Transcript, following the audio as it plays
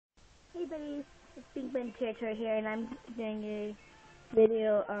everybody, it's Pink Ben Territory here, and I'm doing a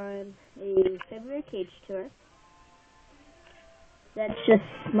video on a February cage tour. That's just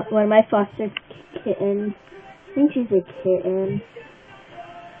one of my foster kittens. I think she's a kitten.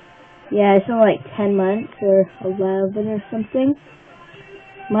 Yeah, it's only like 10 months or 11 or something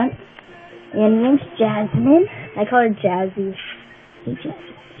months. And her name's Jasmine. I call her Jazzy. Hey,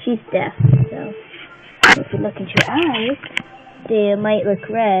 Jazzy. She's deaf, so if you look into her eyes, they might look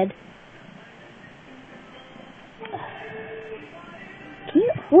red. Can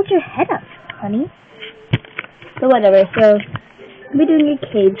you hold your head up, honey? So whatever, so I'll be doing a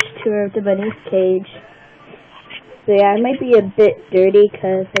cage tour of the bunny's cage. So yeah, it might be a bit dirty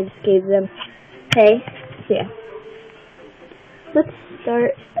because I just gave them hay. So yeah. Let's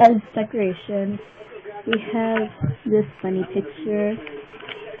start as decoration. We have this bunny picture.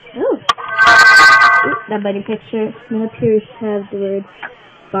 Oh! That bunny picture. And up here we have the word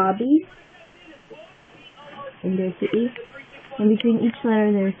Bobby. And there's the E. And between each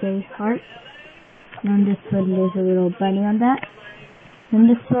letter there's a heart. And on this one there's a little bunny on that. And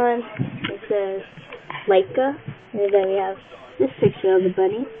this one it says Leica. And then we have this picture of the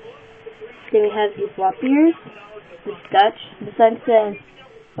bunny. Then we have these flop ears. This Dutch. This one says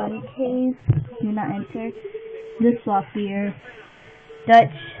bunny cave. Do not enter. This flop ear.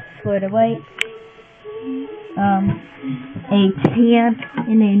 Dutch. Florida white. A tan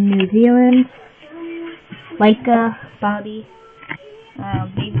in New Zealand. Leica. Bobby.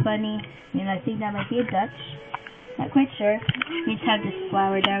 Baby bunny. And I think that might be a Dutch. Not quite sure. We just have this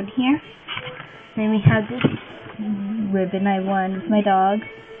flower down here. Then we have this ribbon I won with my dog.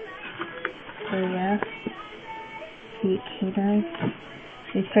 So yeah. Sweet canine.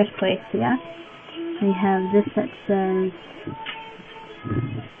 It's first place, yeah. We have this that says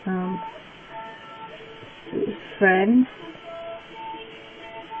friend.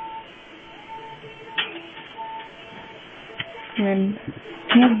 And then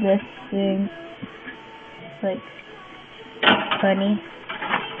we have this thing. Like funny.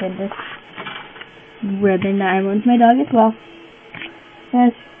 And this ribbon that I won with my dog as well.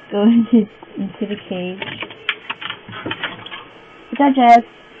 Let's go into the cage. What's up, Jazz?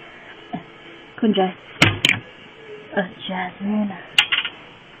 Come on, Jazz. Oh, Jasmine.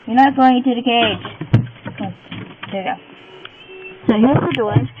 You're not going into the cage. Come on. There you go. So here's the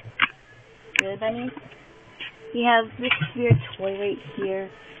door. Really bunnies. We have this weird toy right here.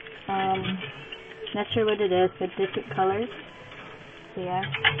 Not sure what it is, but different colors. So yeah.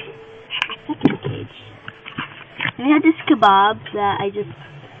 Second cage. And we have this kebab that I just,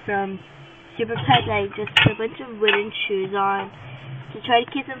 from Super Pet, I just put a bunch of wooden shoes on to try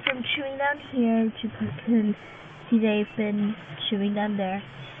to keep them from chewing down here. To see they've been chewing down there.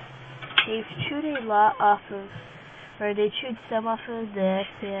 They've chewed a lot off of, or they chewed some off of this,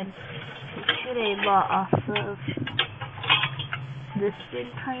 and they chewed a lot off of this thing,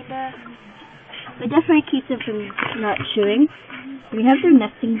 kinda. But definitely keeps them from not chewing. We have their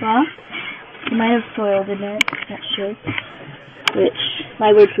nesting box. It might have soiled in it, not sure. Which,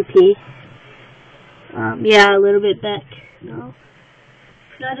 my word for pee. Yeah, a little bit back. No.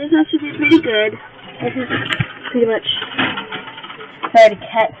 That is actually pretty good. This is pretty much, sorry, the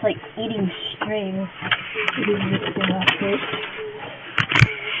cat's like eating string. Eating this thing off it.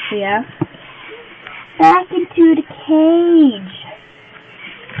 So yeah. Back into the cage.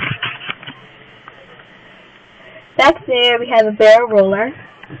 Back there we have a barrel roller.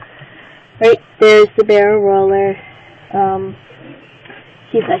 Right there's the barrel roller.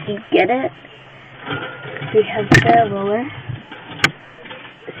 See if I can get it. We have the barrel roller.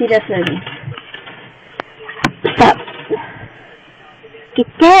 See, that's what I mean. Stop. Get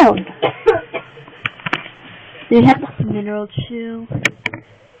down. Then we have this mineral chew.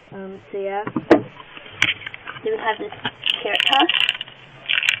 So yeah. Then we have this carrot toss.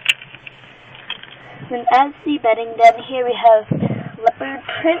 And as the bedding down here we have leopard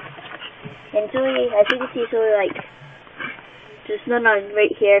print. And Zoe, I think you see Zoe like, there's none on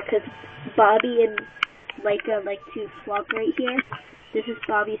right here because Bobby and Leica like to flop right here. This is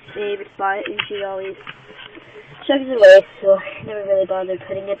Bobby's favorite spot and she always chucks it away, so I never really bothered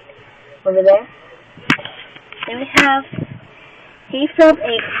putting it over there. Then we have hay from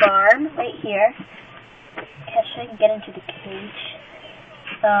a farm right here. Catch I can get into the cage.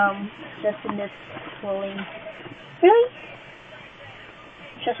 Just in this rolling, really?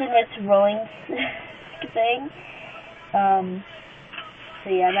 Just in this rolling thing. So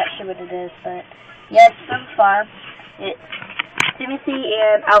yeah, I'm not sure what it is, but yeah, it's from farm. It's Timothy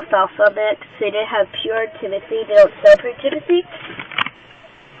and alfalfa mix. They didn't have pure Timothy. They don't sell pure Timothy.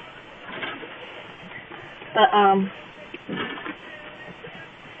 But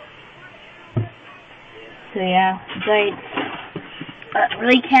So yeah, right.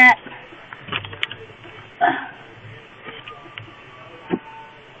 Really cat.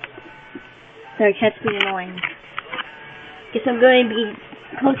 Sorry, cat's being annoying. Guess I'm going to be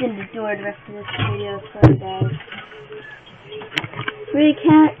closing the door the rest of this video. Sorry guys. Really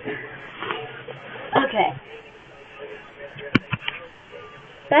cat. Okay.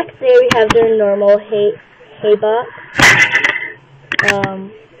 Back there we have their normal hay box.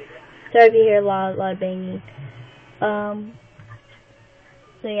 Sorry if you hear a lot of banging.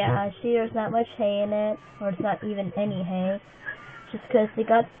 So yeah, there's not much hay in it, or it's not even any hay, just because they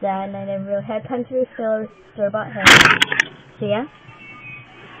got sad and I never really had time to refill store-bought hay. So yeah.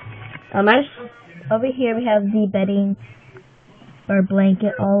 Over here we have the bedding or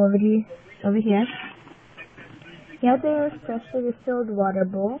blanket all over here. We have the freshly refilled water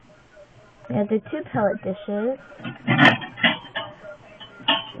bowl. We have the 2 pellet dishes.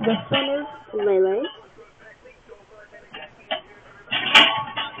 This one is Lele.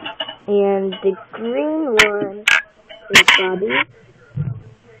 And the green one is Bobby.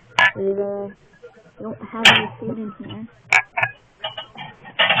 We don't have any food in here.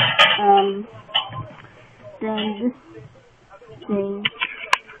 Then this thing,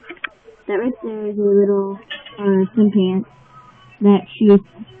 that right there is a little, some pants that she was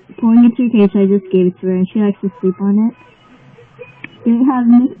pulling into her cage, so I just gave it to her, and she likes to sleep on it. Then we have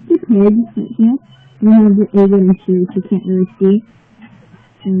Mr. Pig right here. We have the egg in the shoes, you can't really see.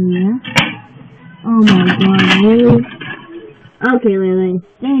 Yeah. Oh my god, really? Okay, Lily.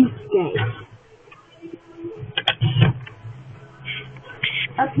 Thanks, guys.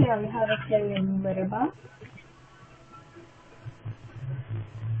 Up here we have a carrying litter box.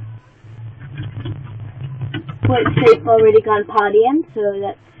 Foot's already gone potty in, so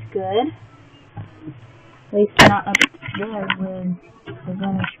that's good. At least not up there where they're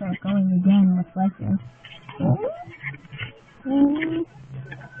gonna start going again with like this.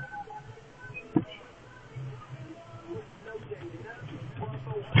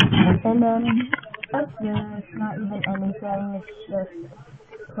 And then up there, it's not even anything, it's just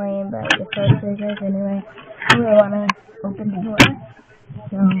plain, but the first figures anyway. I really want to open the door.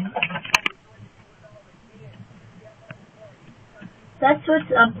 So that's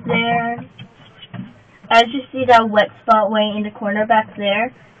what's up there. As you see that wet spot way in the corner back there,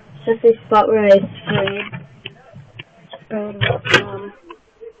 it's just a spot where I sprayed just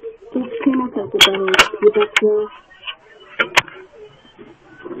clean up the bunny keep up there.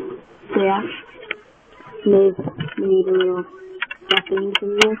 So yeah, need a little stuffing in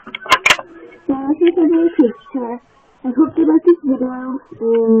there. So I think I'm going to teach her. I hope you like this video,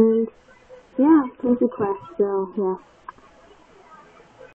 and yeah, please request, so yeah.